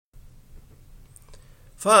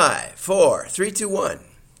5, 4, 3, 2, 1.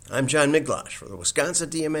 I'm John Miglosh for the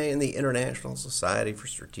Wisconsin DMA and the International Society for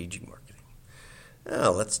Strategic Marketing.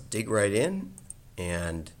 Now, let's dig right in.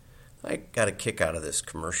 And I got a kick out of this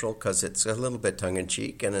commercial because it's a little bit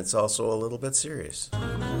tongue-in-cheek and it's also a little bit serious.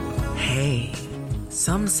 Hey,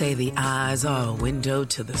 some say the eyes are a window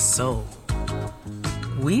to the soul.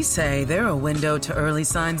 We say they're a window to early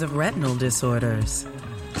signs of retinal disorders.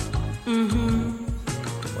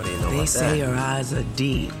 What do you know They about say that? your eyes are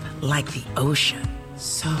deep, like the ocean.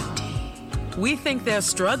 So deep. We think they're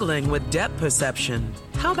struggling with depth perception.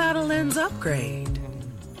 How about a lens upgrade?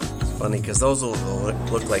 It's funny because those will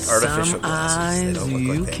look like artificial Some glasses. They eyes don't look you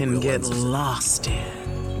like they have can real get lenses. lost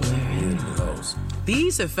in. Neither do those.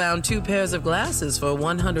 These have found 2 pairs of glasses for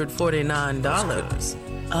 $149.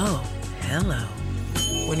 Oh, hello.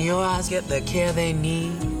 When your eyes get the care they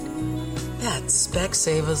need, that's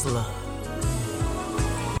SpecSavers love.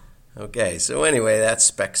 Okay, so anyway, that's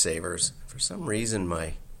SpecSavers. For some reason,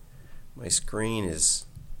 my screen is...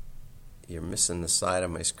 You're missing the side of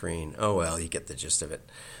my screen. Oh, well, you get the gist of it.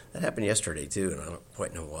 That happened yesterday, too, and I don't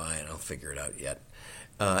quite know why, and I'll figure it out yet.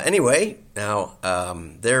 Anyway, now,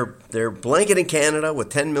 they're blanketing Canada with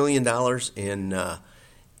 $10 million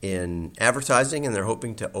in advertising, and they're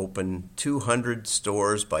hoping to open 200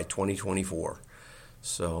 stores by 2024.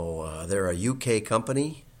 So they're a UK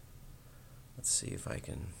company. Let's see if I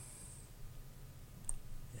can...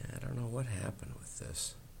 I don't know what happened with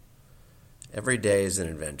this. Every day is an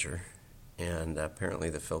adventure, and apparently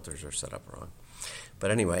the filters are set up wrong.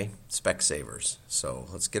 But anyway, SpecSavers. So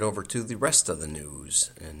let's get over to the rest of the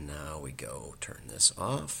news. And now we go turn this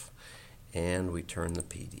off, and we turn the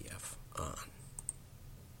PDF on.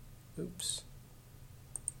 Oops.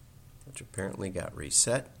 Which apparently got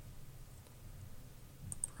reset.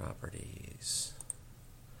 Properties.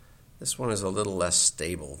 This one is a little less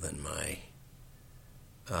stable than my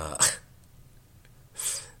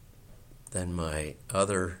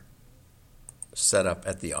other setup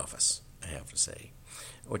at the office, I have to say,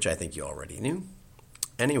 which I think you already knew.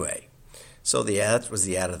 Anyway, so that was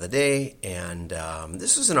the ad of the day, and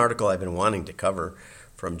this is an article I've been wanting to cover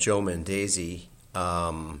from Joe Mendesi,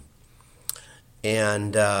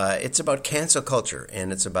 and it's about cancel culture,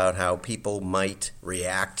 and it's about how people might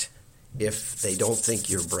react if they don't think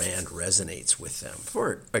your brand resonates with them.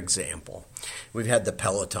 For example, we've had the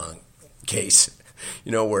Peloton case,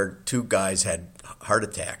 where 2 guys had heart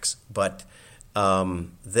attacks, but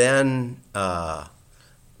then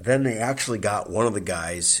they actually got one of the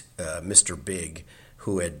guys, Mr. Big,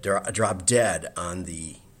 who had dropped dead on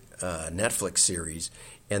the Netflix series,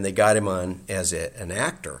 and they got him on as an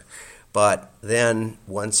actor. But then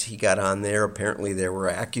once he got on there, apparently there were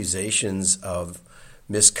accusations of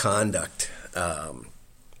misconduct.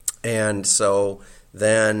 And so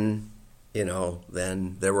then,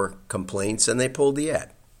 then there were complaints and they pulled the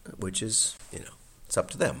ad, which is, it's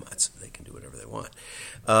up to them. They can do whatever they want.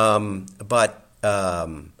 And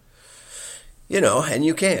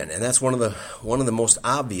you can. And that's one of the most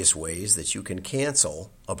obvious ways that you can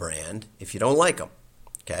cancel a brand if you don't like them.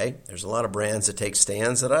 Okay? There's a lot of brands that take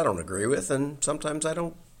stands that I don't agree with, and sometimes I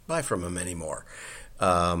don't buy from them anymore.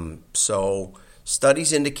 So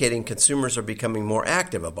studies indicating consumers are becoming more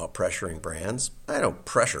active about pressuring brands. I don't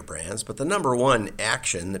pressure brands, but the number one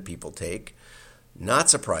action that people take, not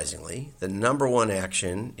surprisingly, the number one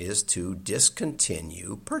action is to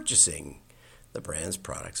discontinue purchasing the brand's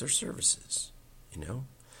products or services.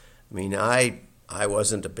 I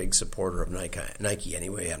wasn't a big supporter of Nike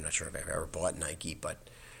anyway. I'm not sure if I've ever bought Nike, but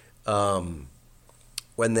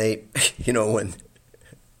when they,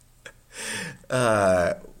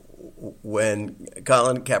 when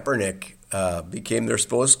Colin Kaepernick became their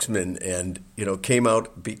spokesman and came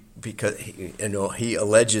out because he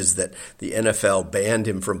alleges that the NFL banned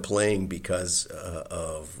him from playing because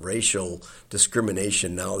of racial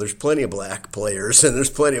discrimination. Now there's plenty of black players and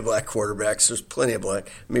there's plenty of black quarterbacks. There's plenty of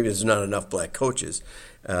maybe there's not enough black coaches.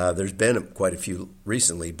 There's been quite a few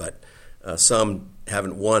recently, but some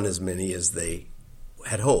haven't won as many as they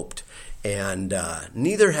had hoped, and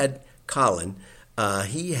neither had Colin.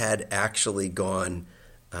 He had actually gone,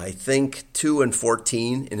 I think,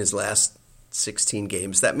 2-14 in his last 16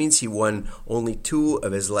 games. That means he won only 2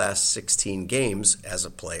 of his last 16 games as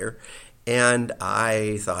a player. And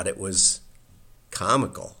I thought it was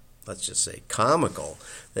comical, let's just say comical,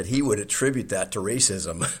 that he would attribute that to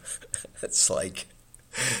racism. It's like,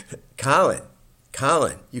 Colin,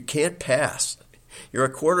 you can't pass. You're a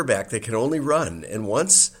quarterback that can only run. And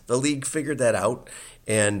once the league figured that out,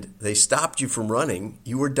 and they stopped you from running,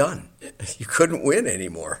 you were done. You couldn't win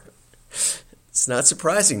anymore. It's not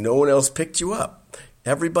surprising. No one else picked you up.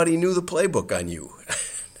 Everybody knew the playbook on you.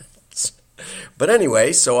 But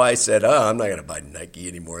anyway, so I said, I'm not going to buy Nike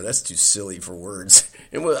anymore. That's too silly for words.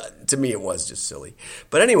 To me, it was just silly.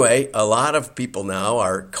 But anyway, a lot of people now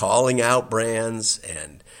are calling out brands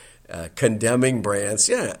and condemning brands.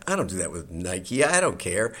 Yeah, I don't do that with Nike. I don't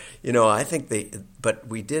care. I think but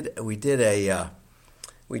we did a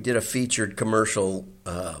featured commercial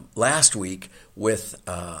last week with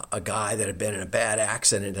a guy that had been in a bad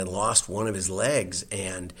accident and lost one of his legs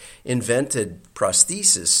and invented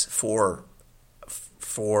prosthesis for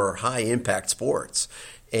high impact sports,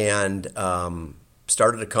 and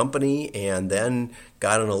started a company and then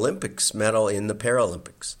got an Olympics medal in the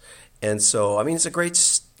Paralympics. And so, it's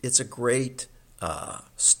a great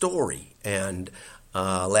story. And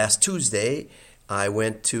last Tuesday, I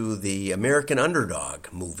went to the American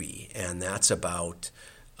Underdog movie, and that's about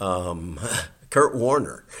Kurt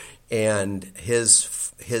Warner and his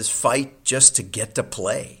fight just to get to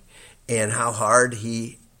play, and how hard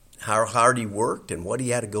he worked and what he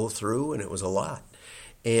had to go through, and it was a lot.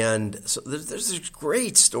 And so there's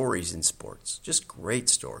great stories in sports, just great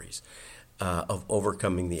stories of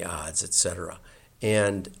overcoming the odds, etc.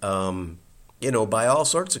 And by all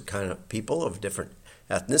sorts of kind of people of different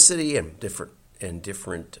ethnicity and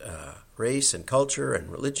different race and culture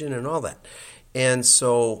and religion and all that. And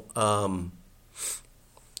so,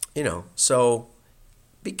 so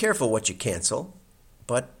be careful what you cancel,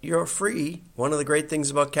 but you're free. One of the great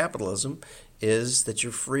things about capitalism is that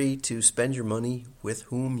you're free to spend your money with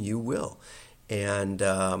whom you will. And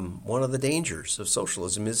one of the dangers of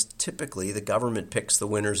socialism is typically the government picks the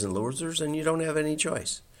winners and losers, and you don't have any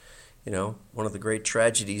choice. One of the great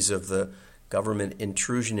tragedies of the government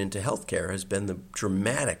intrusion into healthcare has been the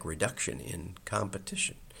dramatic reduction in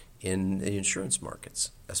competition in the insurance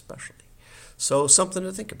markets, especially. So something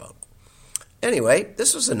to think about. Anyway,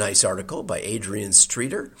 this was a nice article by Adrian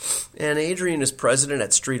Streeter, and Adrian is president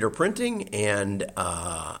at Streeter Printing, and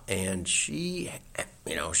she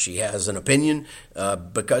has an opinion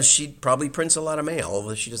because she probably prints a lot of mail,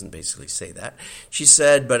 although she doesn't basically say that. She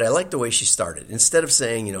said, but I like the way she started. Instead of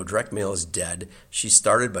saying, direct mail is dead, she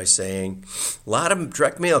started by saying, a lot of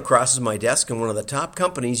direct mail crosses my desk, and one of the top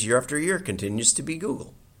companies year after year continues to be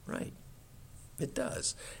Google. Right. It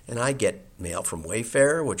does. And I get mail from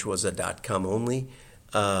Wayfair, which was a .com only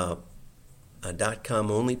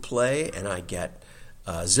play, and I get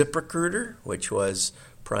ZipRecruiter, which was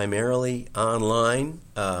primarily online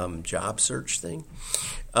job search thing.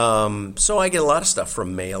 So I get a lot of stuff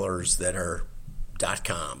from mailers that are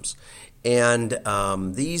 .coms. And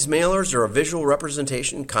these mailers are a visual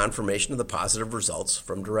representation, confirmation of the positive results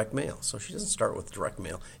from direct mail. So she doesn't start with direct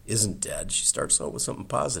mail isn't dead. She starts out with something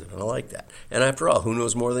positive, and I like that. And after all, who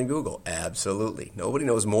knows more than Google? Absolutely. Nobody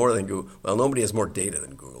knows more than Google. Well, nobody has more data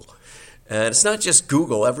than Google. And it's not just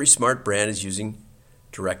Google. Every smart brand is using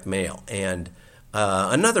direct mail. And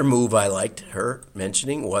another move I liked her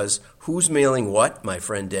mentioning was Who's Mailing What? My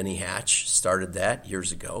friend Denny Hatch started that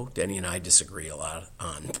years ago. Denny and I disagree a lot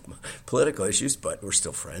on political issues, but we're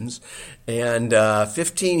still friends. And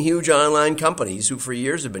 15 huge online companies who for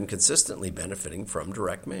years have been consistently benefiting from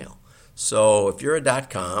direct mail. So if you're a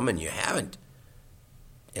 .com and you haven't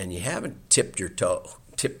dipped your toe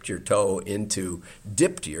into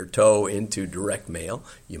direct mail,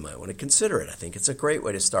 you might want to consider it. I think it's a great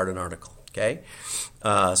way to start an article. Okay,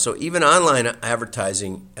 so even online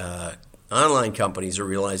companies are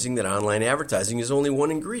realizing that online advertising is only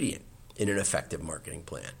one ingredient in an effective marketing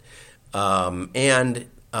plan.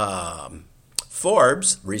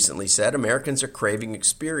 Forbes recently said Americans are craving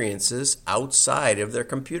experiences outside of their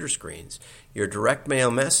computer screens. Your direct mail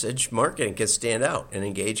message marketing can stand out and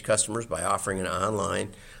engage customers by offering an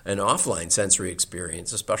offline sensory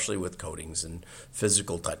experience, especially with coatings and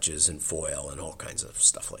physical touches and foil and all kinds of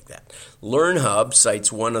stuff like that. LearnHub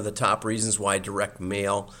cites one of the top reasons why direct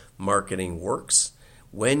mail marketing works.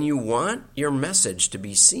 When you want your message to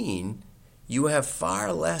be seen, you have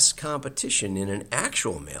far less competition in an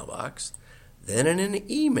actual mailbox than in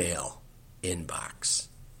an email inbox.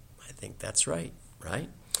 I think that's right?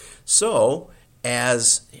 So,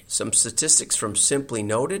 as some statistics from Simply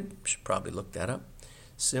Noted, should probably look that up.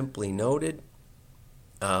 Simply Noted,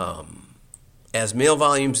 as mail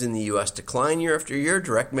volumes in the U.S. decline year after year,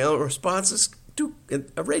 direct mail responses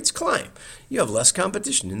rates climb. You have less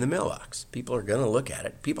competition in the mailbox. People are going to look at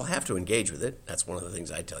it. People have to engage with it. That's one of the things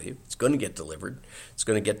I tell you. It's going to get delivered. It's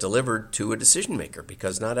going to get delivered to a decision maker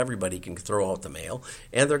because not everybody can throw out the mail,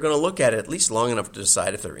 and they're going to look at it at least long enough to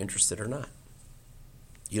decide if they're interested or not.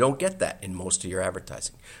 You don't get that in most of your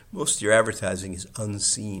advertising. Most of your advertising is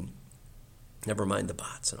unseen. Never mind the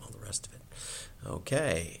bots and all the rest of it.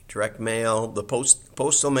 Okay, direct mail. The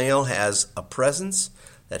postal mail has a presence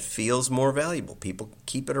that feels more valuable. People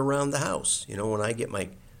keep it around the house. When I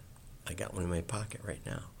got one in my pocket right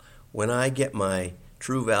now. When I get my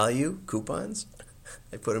True Value coupons,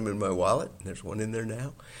 I put them in my wallet, and there's one in there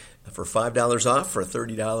now, for $5 off for a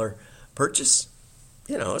 $30 purchase.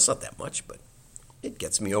 It's not that much, but it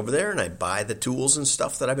gets me over there, and I buy the tools and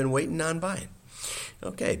stuff that I've been waiting on buying.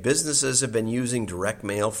 Okay, businesses have been using direct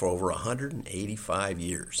mail for over 185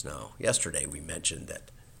 years now. Yesterday we mentioned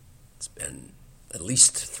that it's been at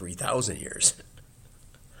least 3,000 years.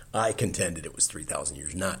 I contended it was 3,000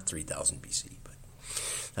 years, not 3,000 BC, but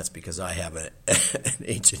that's because I have an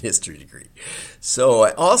ancient history degree.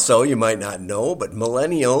 So also, you might not know, but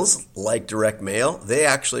millennials like direct mail. They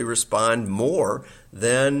actually respond more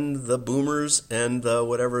than the boomers and the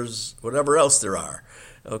whatever else there are.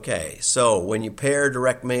 Okay, so when you pair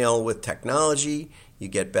direct mail with technology, you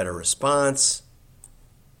get better response.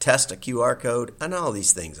 Test a QR code, and all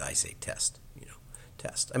these things. I say test,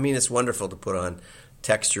 test. I mean, it's wonderful to put on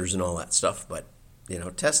textures and all that stuff, but,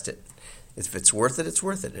 test it. If it's worth it, it's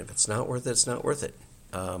worth it. And if it's not worth it, it's not worth it.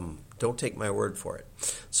 Don't take my word for it.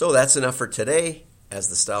 So that's enough for today. As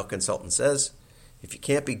the style consultant says, if you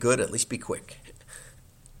can't be good, at least be quick.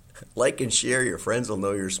 Like and share. Your friends will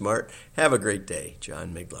know you're smart. Have a great day.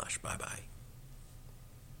 John Miglosh. Bye-bye.